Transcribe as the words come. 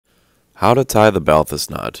How to tie the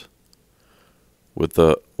Balthus knot. With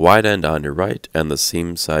the wide end on your right and the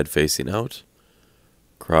seam side facing out,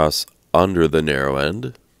 cross under the narrow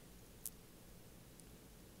end,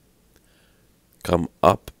 come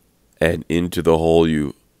up and into the hole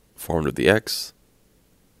you formed with the X,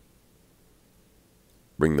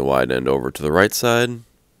 bring the wide end over to the right side,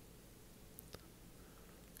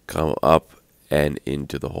 come up and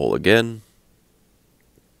into the hole again,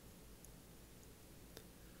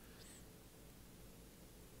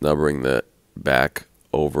 now bring that back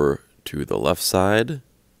over to the left side,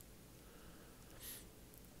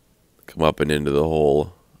 come up and into the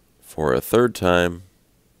hole for a third time,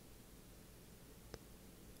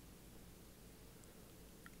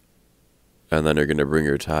 and then you're going to bring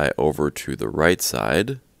your tie over to the right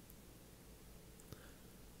side,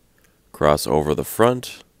 cross over the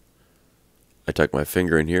front, I tuck my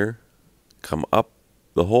finger in here, come up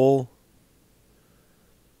the hole,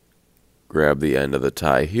 grab the end of the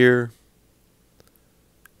tie here,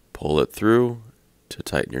 pull it through to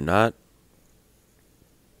tighten your knot,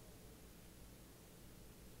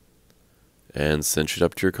 and cinch it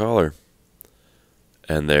up to your collar.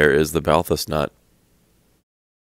 And there is the Balthus knot.